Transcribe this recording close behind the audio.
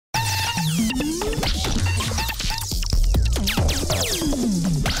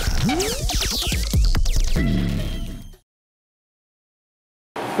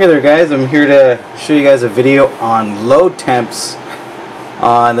Hey there guys, I'm here to show you guys a video on load temps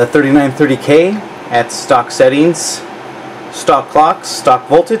on the 3930K at stock settings, stock clocks, stock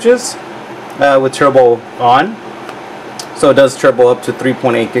voltages with turbo on. So it does turbo up to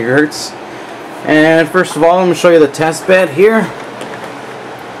 3.8 gigahertz. And first of all, I'm going to show you the test bed here.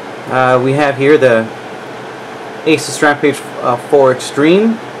 We have here the Asus Rampage 4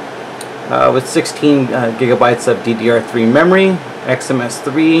 Extreme with 16 gigabytes of DDR3 memory,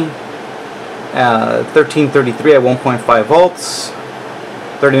 XMS3, 1333 at 1.5 volts,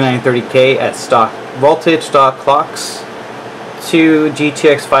 3930K at stock voltage, stock clocks, 2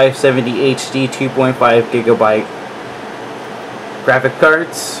 GTX 570 HD 2.5 gigabyte graphic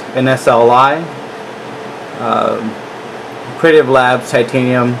cards, an SLI, Creative Labs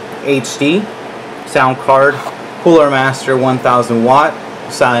Titanium HD sound card, Cooler Master 1000 watt,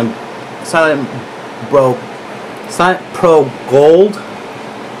 Silent Pro Gold,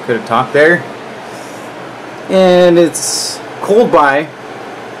 could have talked there, and it's cooled by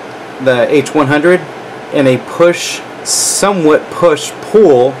the H100 in a somewhat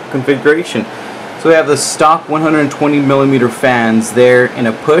push-pull configuration. So we have the stock 120 millimeter fans there in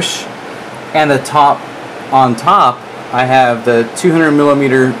a push, and on top I have the 200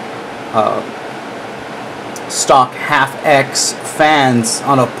 millimeter stock half X fans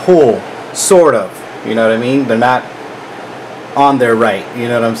on a pull, sort of. You know what I mean? They're not on there right. You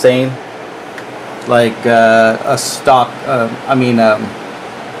know what I'm saying? Like a stock, a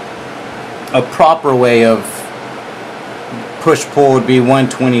proper way of push-pull would be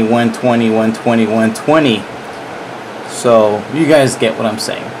 120, 120, 120, 120. So you guys get what I'm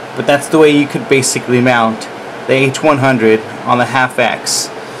saying. But that's the way you could basically mount the H100 on the half X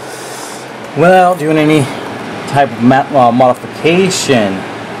without doing any type of modification.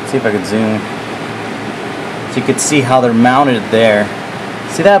 Let's see if I can zoom. So you could see how they're mounted there.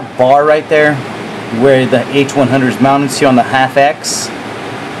 See that bar right there where the H100 is mounted? See on the half X?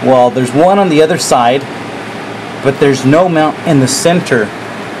 Well, there's one on the other side, but there's no mount in the center.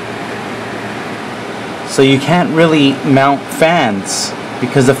 So you can't really mount fans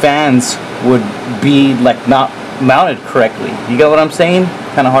because the fans would be like not mounted correctly. You get what I'm saying?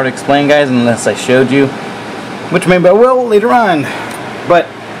 Kind of hard to explain, guys, unless I showed you, which maybe I will later on. But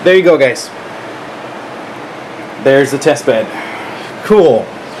there you go, guys. There's the test bed. Cool.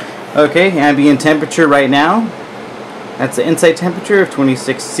 Okay, ambient temperature right now. That's the inside temperature of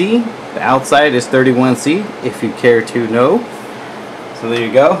 26°C. The outside is 31°C, if you care to know. So there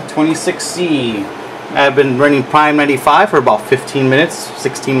you go, 26°C. I've been running Prime 95 for about 15 minutes,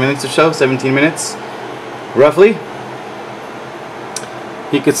 16 minutes or so, 17 minutes, roughly.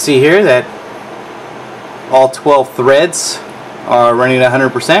 You can see here that all 12 threads are running at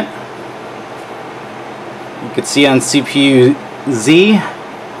 100%. You can see on CPU Z.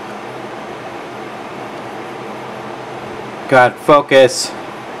 Got focus.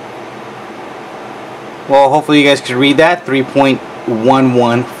 Well, hopefully you guys could read that.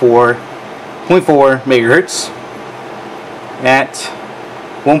 3.114.4 megahertz at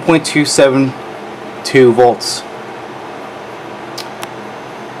 1.272 volts.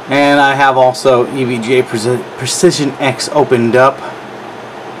 And I have also EVGA Precision X opened up,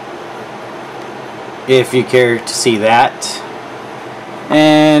 if you care to see that,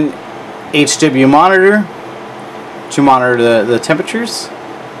 and HW monitor to monitor the temperatures.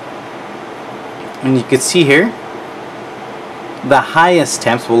 And you can see here the highest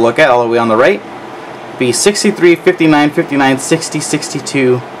temps we'll look at all the way on the right be 63, 59, 59, 60,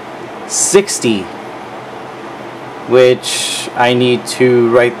 62, 60, which I need to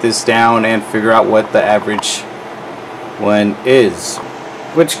write this down and figure out what the average one is,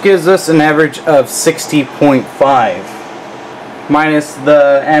 which gives us an average of 60.5 minus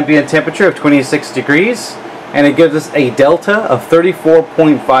the ambient temperature of 26 degrees, and it gives us a delta of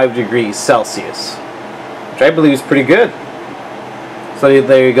 34.5 degrees Celsius, which I believe is pretty good. So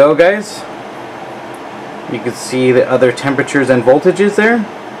there you go, guys. You can see the other temperatures and voltages there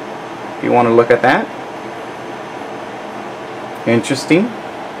if you want to look at that. Interesting.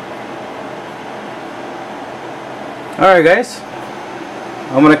 Alright, guys,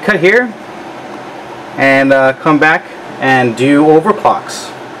 I'm going to cut here and come back and do overclocks.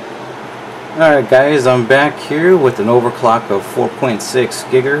 Alright, guys, I'm back here with an overclock of 4.6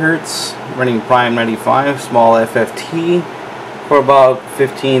 gigahertz running Prime 95 small FFT for about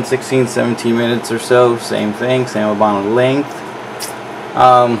 15, 16, 17 minutes or so. Same thing, same amount of length.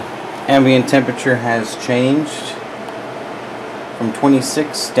 Ambient temperature has changed from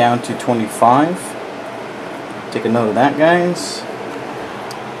 26 down to 25. Take a note of that, guys.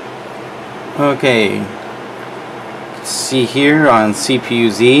 Okay, See here on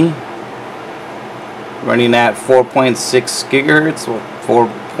CPU-Z, running at 4.6 gigahertz,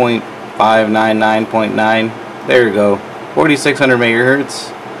 4.599.9. There you go, 4600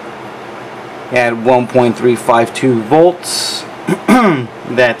 megahertz at 1.352 volts.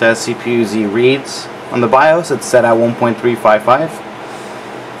 That CPU-Z reads. On the BIOS, it's set at 1.355.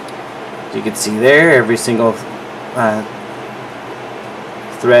 You can see there, every single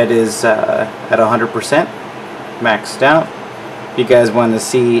thread is at 100%, maxed out. If you guys want to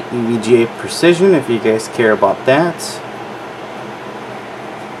see EVGA precision, if you guys care about that.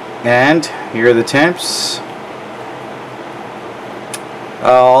 And here are the temps.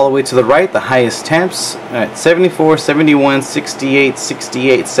 All the way to the right, the highest temps at 74, 71, 68,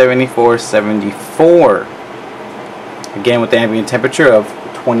 68, 74, 74. Again with the ambient temperature of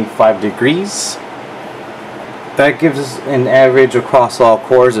 25 degrees. That gives us an average across all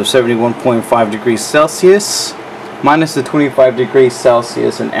cores of 71.5 degrees Celsius. Minus the 25 degrees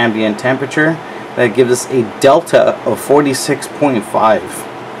Celsius in ambient temperature. That gives us a delta of 46.5.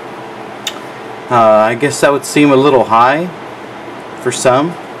 I guess that would seem a little high for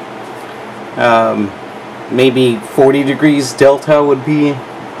some. Maybe 40 degrees delta would be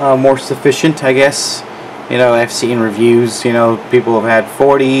more sufficient, I guess. You know, I've seen reviews, you know, people have had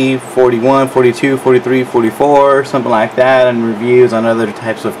 40, 41, 42, 43, 44, something like that, and reviews on other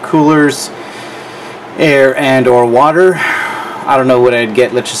types of coolers, air and or water. I don't know what I'd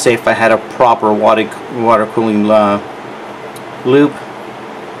get, let's just say if I had a proper water cooling loop.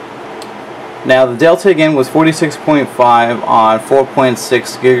 Now the delta again was 46.5 on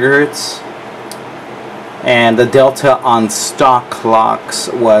 4.6 gigahertz, and the delta on stock clocks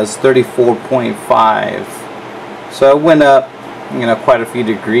was 34.5. So it went up, you know, quite a few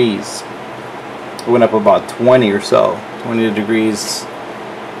degrees. It went up about 20 or so, 20 degrees.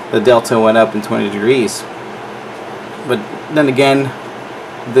 The delta went up in 20 degrees. But then again,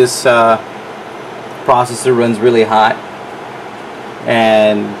 this processor runs really hot,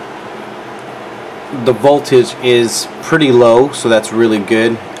 and the voltage is pretty low, so that's really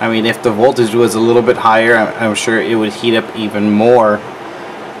good. I mean, if the voltage was a little bit higher, I'm sure it would heat up even more.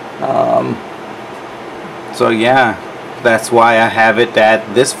 So yeah, that's why I have it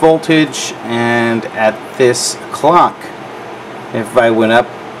at this voltage and at this clock. If I went up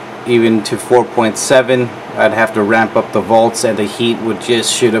even to 4.7, I'd have to ramp up the volts and the heat would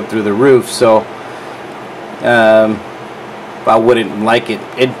just shoot up through the roof. So I wouldn't like it.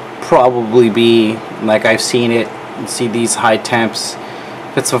 It'd probably be like I've seen it, see these high temps.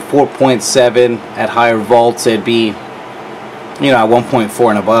 If it's a 4.7 at higher volts, it'd be, you know, at 1.4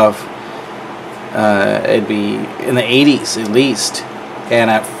 and above. It'd be in the 80s at least, and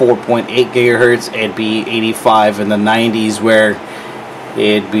at 4.8 gigahertz, it'd be 85 in the 90s, where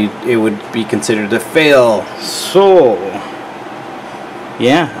it would be considered a fail. So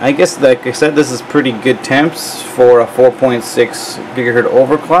yeah, I guess like I said, this is pretty good temps for a 4.6 gigahertz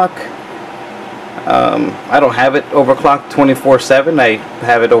overclock. I don't have it overclocked 24/7. I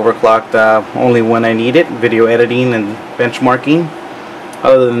have it overclocked only when I need it, video editing and benchmarking.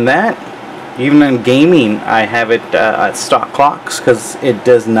 Other than that, even in gaming, I have it at stock clocks, because it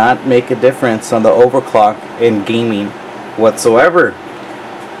does not make a difference on the overclock in gaming whatsoever.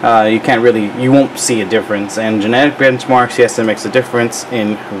 You won't see a difference. And genetic benchmarks, yes, it makes a difference.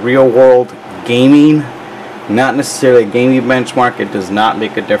 In real world gaming, not necessarily a gaming benchmark, it does not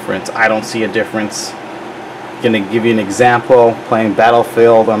make a difference. I don't see a difference. I'm gonna give you an example. Playing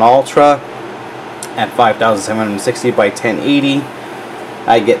Battlefield on Ultra at 5760 by 1080,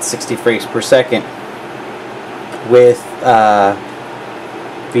 I get 60 frames per second with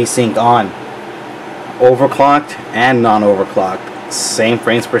VSync on, overclocked and non-overclocked, same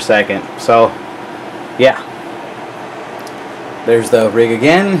frames per second. So yeah, there's the rig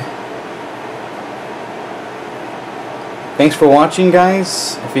again. Thanks for watching,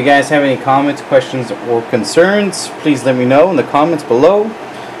 guys. If you guys have any comments, questions, or concerns, please let me know in the comments below.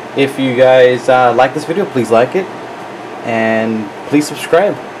 If you guys like this video, please like it, and please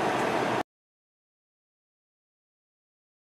subscribe.